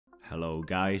Hello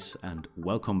guys and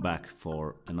welcome back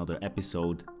for another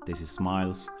episode. This is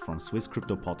Smiles from Swiss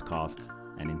Crypto Podcast,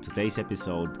 and in today's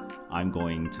episode I'm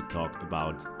going to talk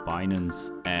about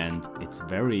Binance and its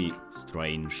very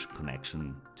strange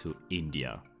connection to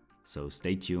India. So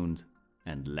stay tuned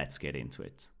and let's get into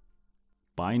it.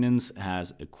 Binance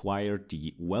has acquired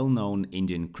the well-known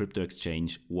Indian crypto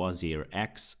exchange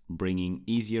WazirX, bringing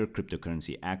easier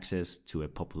cryptocurrency access to a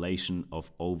population of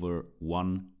over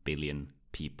 1 billion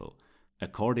people.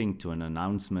 According to an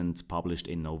announcement published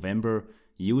in November,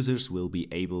 users will be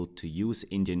able to use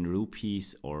Indian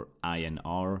rupees or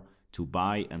INR to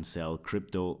buy and sell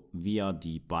crypto via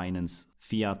the Binance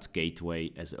Fiat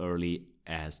Gateway as early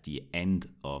as the end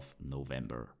of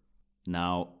November.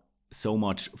 Now, so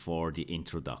much for the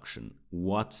introduction.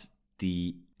 What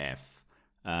the F?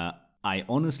 I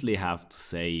honestly have to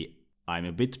say I'm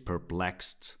a bit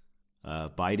perplexed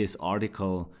by this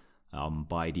article,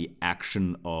 by the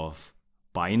action of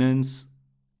Binance,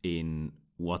 in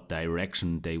what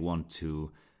direction they want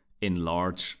to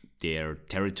enlarge their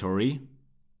territory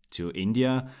to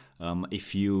India.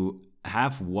 If you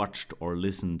have watched or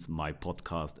listened to my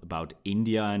podcast about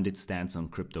India and its stance on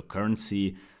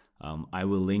cryptocurrency, I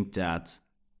will link that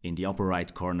in the upper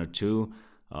right corner too.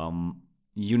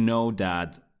 You know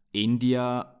that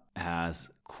India has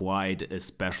quite a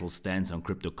special stance on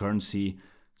cryptocurrency,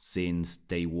 since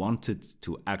they wanted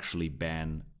to actually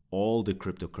ban all the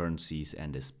cryptocurrencies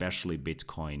and especially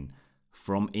Bitcoin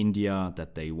from India,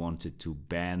 that they wanted to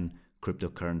ban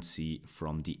cryptocurrency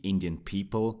from the Indian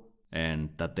people, and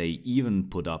that they even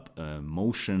put up a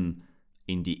motion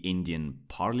in the Indian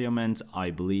parliament, I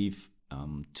believe,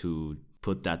 to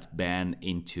put that ban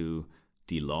into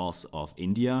the laws of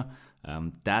India.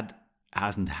 That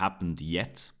hasn't happened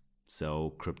yet.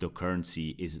 So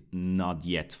cryptocurrency is not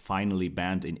yet finally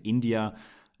banned in India,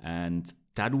 and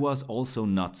that was also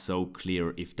not so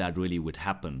clear if that really would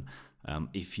happen.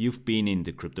 If you've been in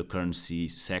the cryptocurrency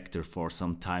sector for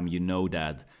some time, you know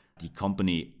that the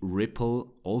company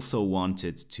Ripple also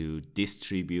wanted to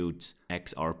distribute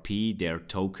XRP, their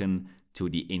token, to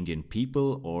the Indian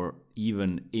people, or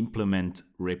even implement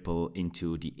Ripple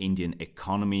into the Indian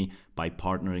economy by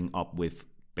partnering up with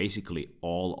basically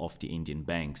all of the Indian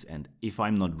banks. And if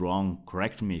I'm not wrong,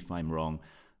 correct me if I'm wrong,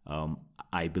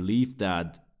 I believe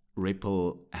that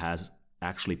Ripple has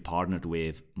actually partnered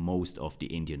with most of the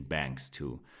Indian banks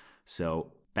too.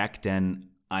 So back then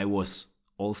I was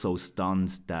also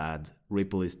stunned that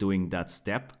Ripple is doing that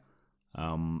step,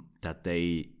 that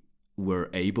they were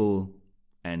able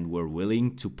and were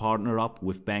willing to partner up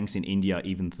with banks in India,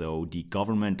 even though the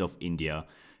government of India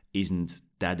isn't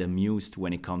that amused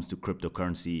when it comes to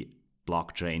cryptocurrency,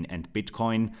 blockchain and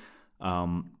Bitcoin.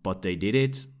 But they did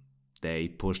it. They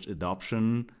pushed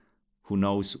adoption. Who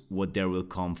knows what there will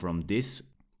come from this?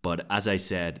 But as I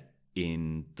said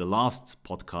in the last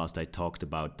podcast, I talked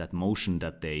about that motion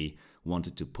that they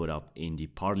wanted to put up in the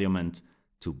parliament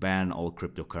to ban all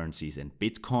cryptocurrencies and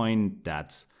Bitcoin.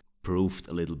 That proved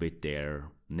a little bit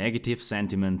their negative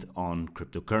sentiment on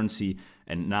cryptocurrency.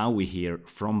 And now we hear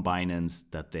from Binance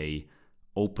that they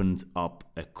opened up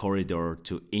a corridor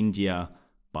to India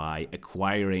by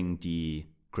acquiring the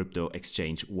crypto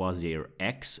exchange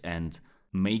WazirX and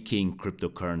making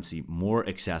cryptocurrency more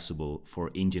accessible for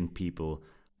Indian people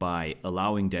by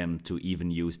allowing them to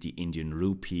even use the Indian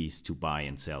rupees to buy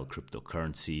and sell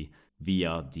cryptocurrency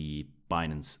via the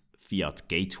Binance Fiat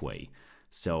Gateway.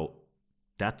 So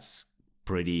that's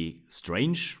pretty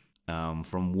strange.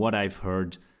 From what I've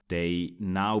heard, they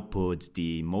now put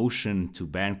the motion to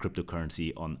ban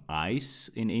cryptocurrency on ice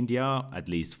in India, at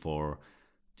least for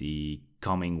the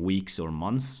coming weeks or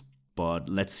months. But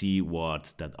let's see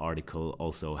what that article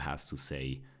also has to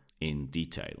say in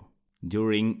detail.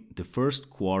 During the first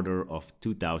quarter of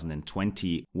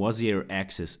 2020,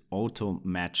 WazirX's auto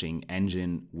matching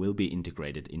engine will be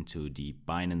integrated into the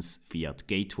Binance Fiat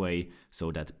Gateway,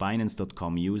 so that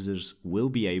Binance.com users will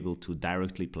be able to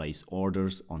directly place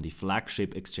orders on the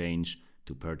flagship exchange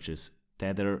to purchase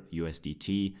Tether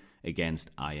USDT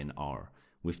against INR.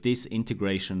 With this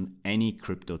integration, any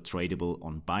crypto tradable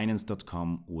on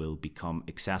Binance.com will become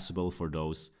accessible for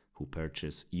those who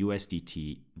purchase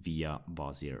USDT via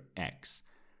WazirX.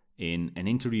 In an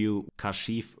interview,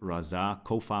 Kashif Raza,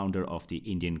 co-founder of the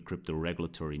Indian crypto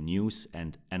regulatory news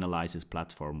and analysis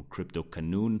platform Crypto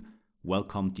Canoon,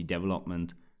 welcomed the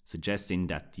development, suggesting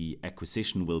that the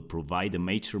acquisition will provide a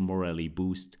major morale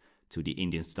boost to the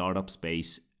Indian startup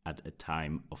space at a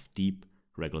time of deep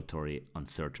regulatory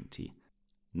uncertainty.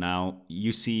 Now,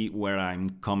 you see where I'm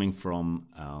coming from.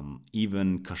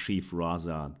 Even Kashif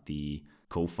Raza, the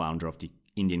co-founder of the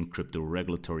Indian crypto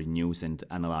regulatory news and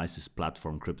analysis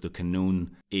platform Crypto Canoon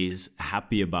is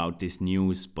happy about this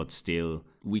news, but still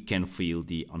we can feel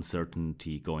the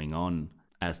uncertainty going on.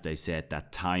 As they said,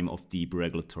 that time of deep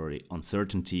regulatory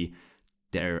uncertainty,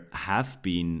 there have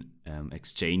been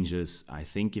exchanges, I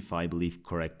think if I believe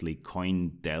correctly,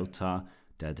 Coin Delta,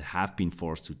 that have been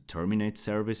forced to terminate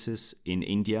services in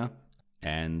India.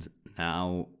 And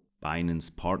now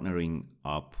Binance partnering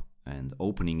up and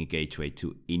opening a gateway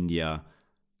to India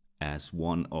as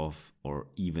one of, or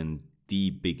even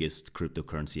the biggest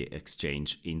cryptocurrency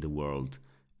exchange in the world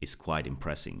is quite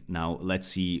impressive. Now let's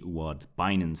see what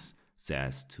Binance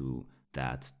says to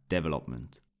that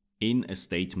development. In a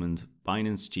statement,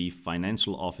 Binance Chief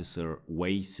Financial Officer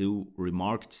Wei Zhu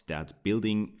remarked that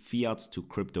building fiat to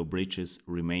crypto bridges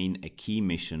remain a key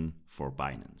mission for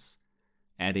Binance,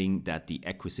 adding that the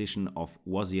acquisition of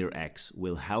WazirX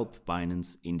will help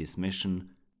Binance in this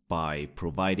mission by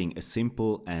providing a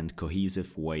simple and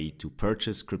cohesive way to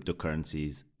purchase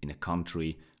cryptocurrencies in a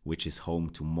country which is home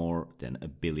to more than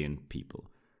 1 billion people.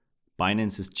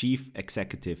 Binance's chief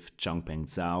executive Changpeng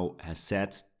Zhao has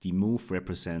said the move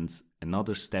represents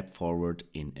another step forward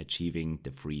in achieving the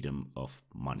freedom of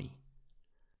money.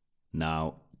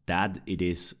 Now, that it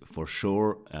is for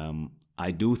sure. I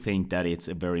do think that it's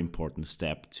a very important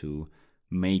step to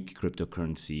make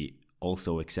cryptocurrency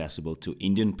also accessible to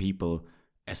Indian people,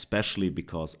 especially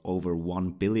because over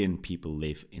 1 billion people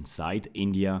live inside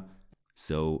India.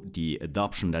 So the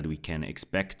adoption that we can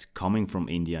expect coming from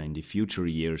India in the future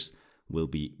years will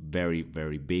be very,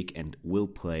 very big and will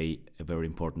play a very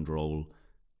important role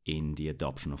in the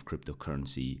adoption of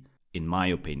cryptocurrency, in my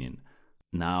opinion.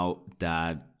 Now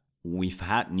that we've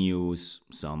had news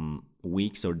some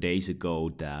weeks or days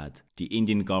ago that the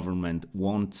Indian government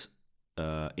won't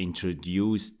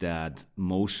introduce that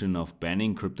motion of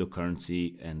banning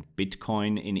cryptocurrency and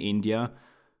Bitcoin in India,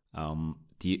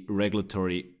 the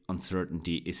regulatory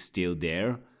uncertainty is still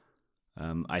there.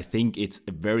 I think it's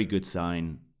a very good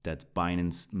sign that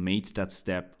Binance made that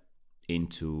step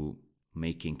into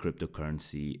making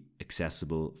cryptocurrency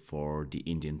accessible for the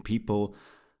Indian people.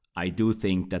 I do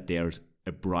think that there's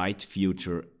a bright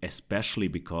future, especially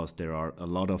because there are a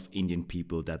lot of Indian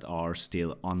people that are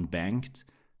still unbanked,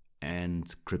 and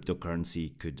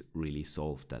cryptocurrency could really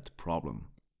solve that problem.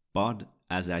 But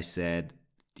as I said,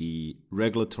 the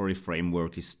regulatory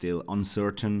framework is still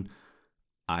uncertain.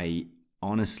 I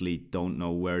honestly don't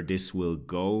know where this will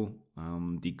go.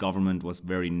 The government was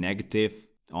very negative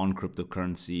on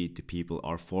cryptocurrency. The people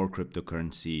are for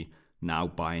cryptocurrency. Now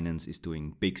Binance is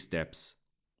doing big steps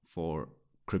for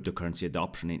cryptocurrency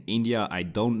adoption in India. I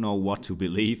don't know what to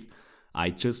believe. I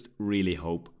just really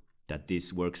hope that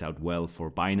this works out well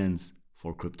for Binance,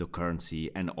 for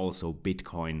cryptocurrency, and also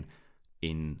Bitcoin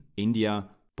in India.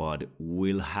 But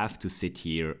we'll have to sit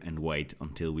here and wait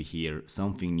until we hear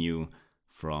something new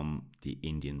from the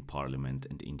Indian Parliament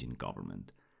and Indian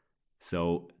government.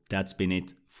 So that's been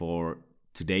it for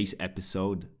today's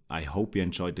episode. I hope you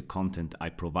enjoyed the content I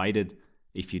provided.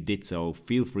 If you did so,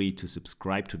 feel free to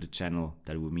subscribe to the channel.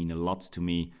 That would mean a lot to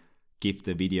me. Give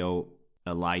the video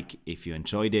a like if you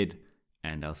enjoyed it,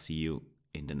 and I'll see you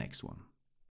in the next one.